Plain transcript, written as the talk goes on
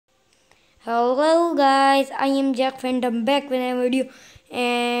Hello guys, I am Jack and I'm back with a video,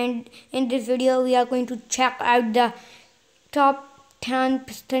 and in this video we are going to check out the top 10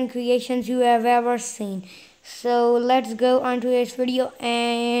 piston creations you have ever seen. So let's go on to this video,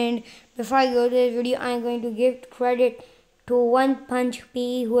 and before I go to this video I'm going to give credit to One Punch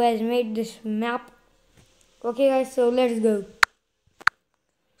P who has made this map. Okay guys, so let's go.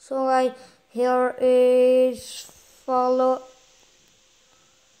 So here is follow.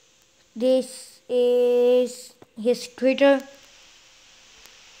 This is his Twitter,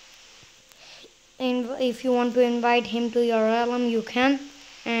 and if you want to invite him to your realm you can.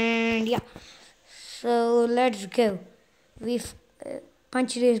 And yeah, so let's go. We've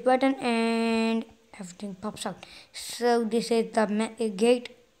punched this button and everything pops out. So this is the gate,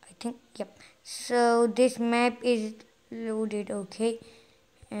 I think. Yep, so this map is loaded. Okay,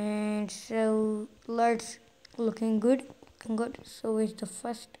 and so let's looking good. So it's the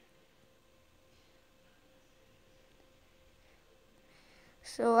first.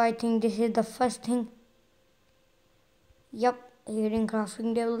 So I think this is the first thing. Yep, here in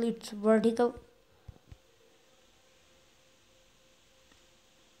crafting table it's vertical.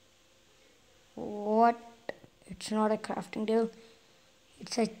 What? It's not a crafting table.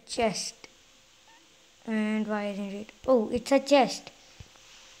 It's a chest. And why isn't it? Oh, it's a chest.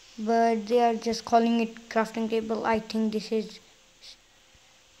 But they are just calling it crafting table. I think this is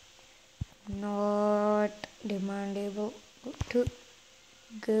not demandable to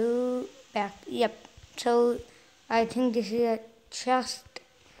go back. Yep, so I think this is a chest,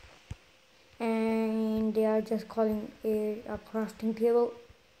 and they are just calling it a crafting table.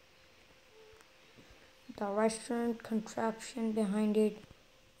 The restaurant contraption behind it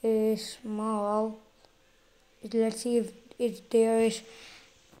is small. Let's see if there is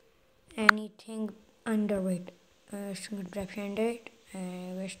anything under it. Restaurant contraption under it.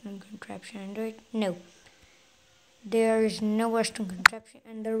 Restaurant contraption under it. No. There is no Western contraption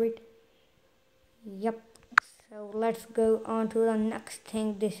under it. Yep. So let's go on to the next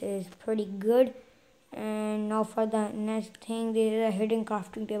thing. This is pretty good. And now for the next thing, this is a hidden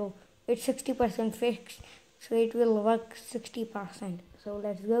crafting table. It's 60% fixed, so it will work 60%. So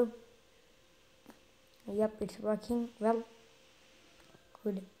let's go. Yep, it's working well.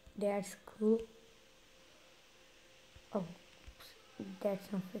 Good. That's cool. Oh,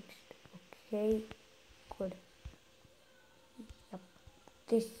 that's not fixed. Okay, good.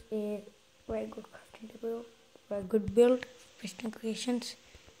 This is very good crafting table, very good build, piston creations.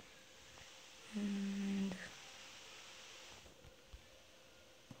 And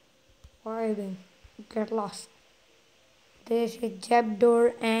what are you doing? Get lost. This is Jab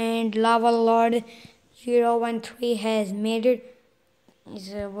Door, and Lava Lord 013 has made it. It's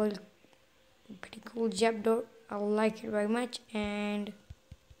a very pretty cool Jab Door. I like it very much. And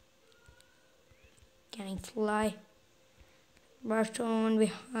can I fly? Barstone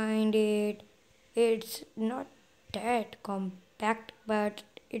behind it, it's not that compact, but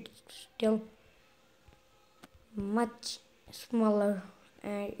it's still much smaller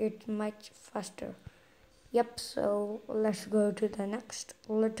and it's much faster. Yep, so let's go to the next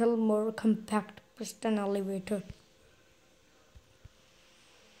little more compact piston elevator.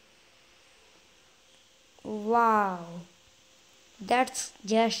 Wow, that's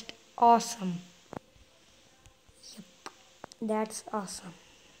just awesome. That's awesome.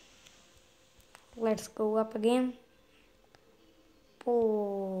 Let's go up again.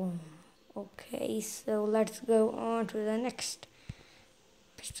 Boom. Okay, so let's go on to the next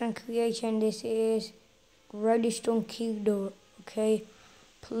piston creation. This is redstone key door. Okay,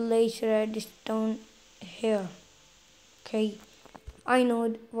 place redstone here. Okay, I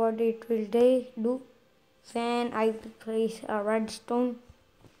know what it will do. When I place a redstone,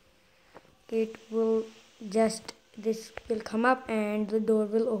 it will just this will come up and the door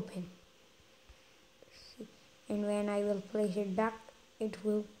will open. See? And when I will place it back, it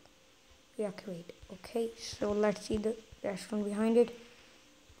will evacuate. Okay, so let's see the restaurant behind it.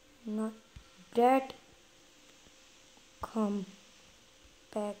 Not that compact,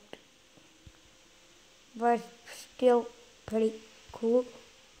 but still pretty cool.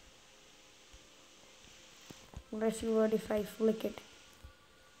 Let's see what if I flick it.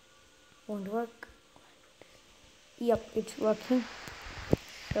 Won't work. Yep, it's working.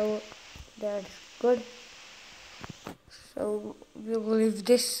 So that's good. So we will leave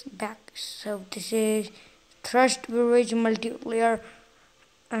this back. So this is thrust beverage multiplayer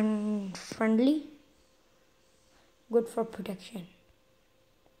and friendly. Good for protection.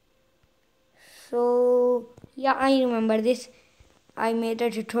 So yeah, I remember this. I made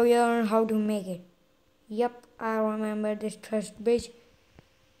a tutorial on how to make it. Yep, I remember this thrust bridge.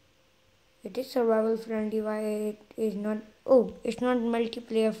 It is survival friendly. Why it is not? Oh, it's not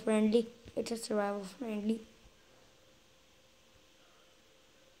multiplayer friendly. It is survival friendly.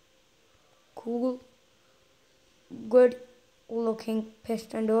 Cool. Good looking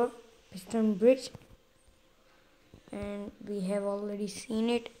piston door, piston bridge, and we have already seen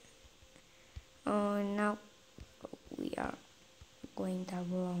it. Now we are going the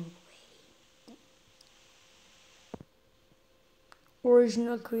wrong way.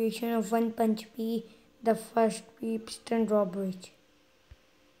 Original creation of One Punch P, the first piston drawbridge.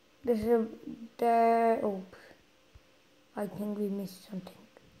 This is the I think we missed something.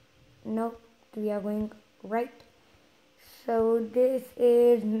 No, we are going right. So this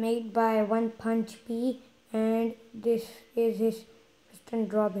is made by One Punch P, and this is his piston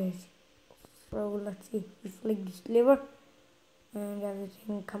drawbridge. So let's see. We flick this lever, and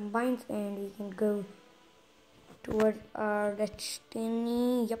everything combines, and we can go towards our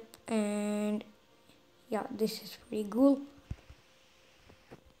destiny. Yep, and yeah, this is pretty cool.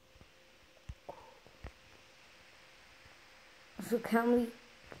 So can we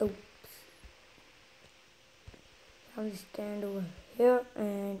stand over here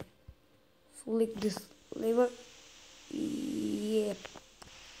and flick this lever? Yep.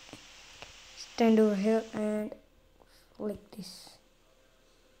 Stand over here and flick this.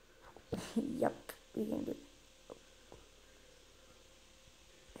 Yep, we can do it.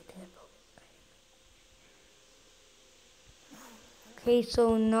 Okay,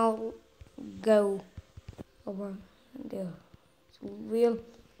 so now go over there. So we'll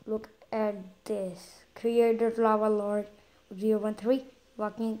look at this. Creator Lava Lord 013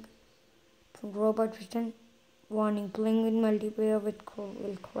 walking robot piston. Warning, playing with multiplayer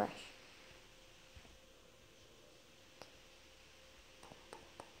will crash.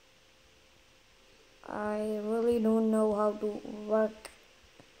 I really don't know how to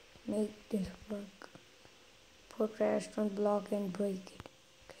make this work. Put restaurant block and break it.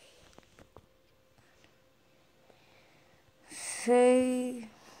 Okay. Say,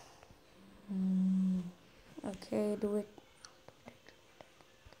 okay, do it.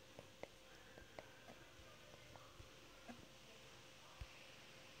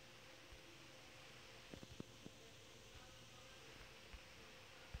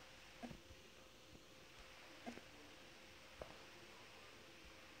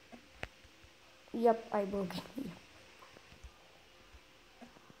 Yep, I broke it.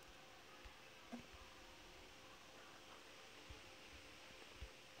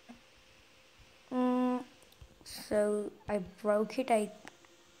 So I broke it, I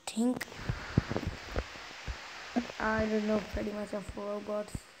think. I don't know pretty much of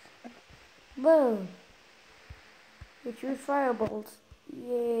robots. Whoa! It shoots fireballs.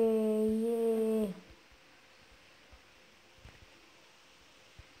 Yay!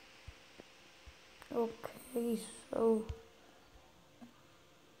 Okay, so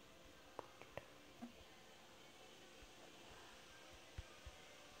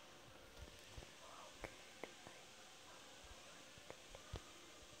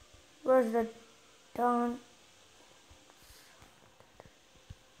where's the dawn?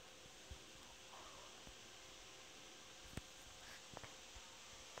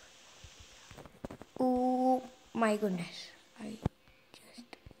 Oh my goodness, I just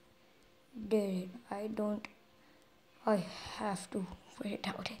did it. I have to figure it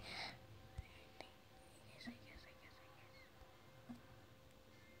out.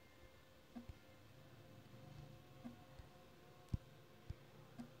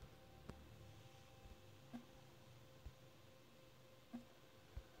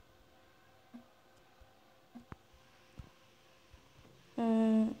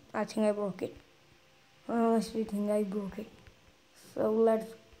 I think I broke it. I honestly think I broke it. So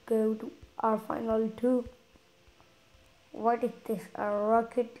let's go to our final two. What is this? A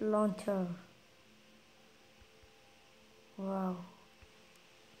rocket launcher. Wow.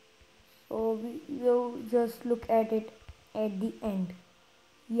 So we will just look at it at the end.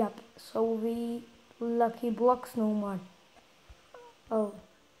 Yup. So we lucky blocks no more. Oh,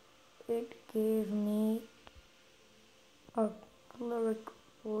 it gave me a cleric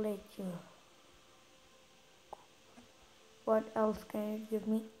ledger. What else can it give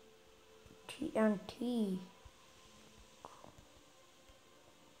me? TNT.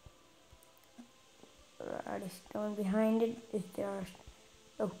 Redstone behind it. Is there?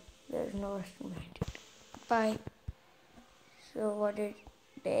 Oh, there's no redstone behind it. Bye. So what it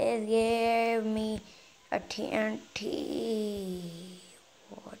does give me a TNT.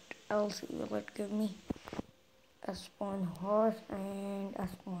 What else will it give me? A spawn horse and a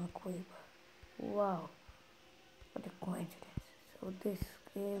spawn quiver. Wow, what a coincidence. So this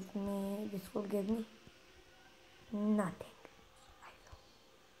This will give me nothing.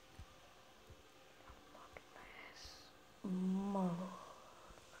 More.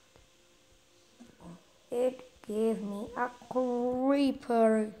 It gave me a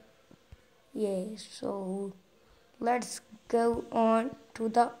creeper. Yeah, so let's go on to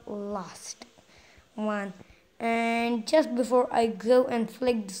the last one. And just before I go and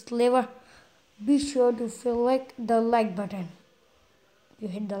flick this lever, be sure to flick the like button. You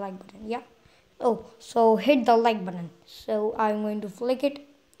hit the like button, yeah? Oh, so hit the like button. So I'm going to flick it,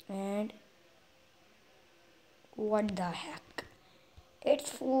 and what the heck? It's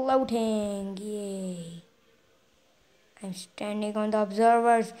floating, yay. I'm standing on the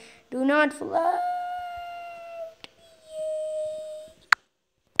observers. Do not float.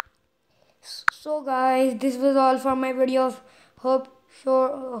 So guys, this was all for my video. Hope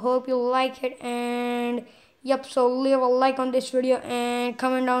you like it, and yep, so leave a like on this video and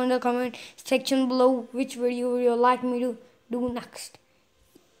comment down in the comment section below which video you like me to do next.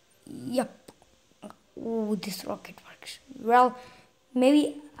 Yep. Oh, this rocket works. Well,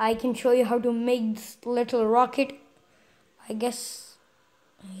 maybe I can show you how to make this little rocket. I guess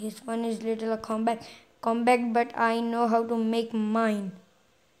his one is little compact, but I know how to make mine.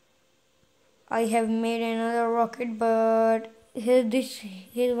 I have made another rocket, but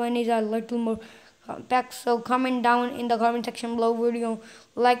his one is a little more compact. So comment down in the comment section below would you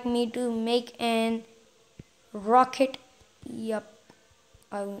like me to make an rocket. Yep,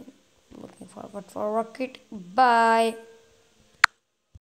 I'm looking forward for a rocket. Bye.